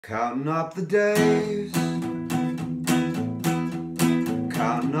Counting up the days,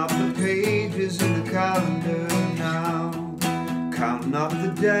 counting up the pages in the calendar now. Counting up the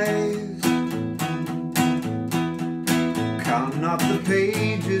days, counting up the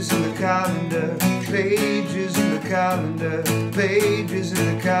pages in the calendar, pages in the calendar, pages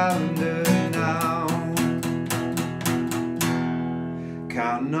in the calendar now.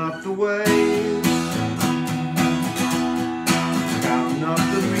 Counting up the ways, counting up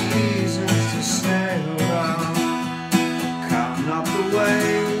the reasons to stay around. Counting up the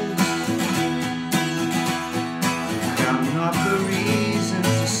ways, counting up the reasons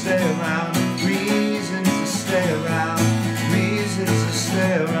to stay around. Reasons to stay around, reasons to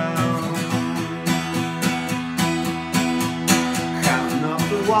stay around. Counting up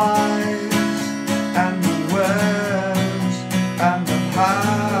the whys and the wheres and the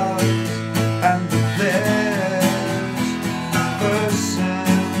hows and the theirs. Person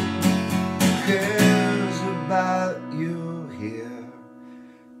cares about you here.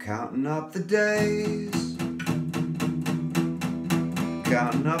 Counting up the days,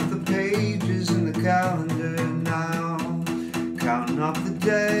 counting up the pages in the calendar now. Counting up the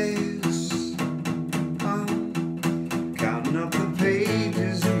days, counting up the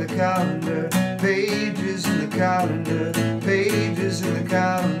pages in the calendar, pages in the calendar,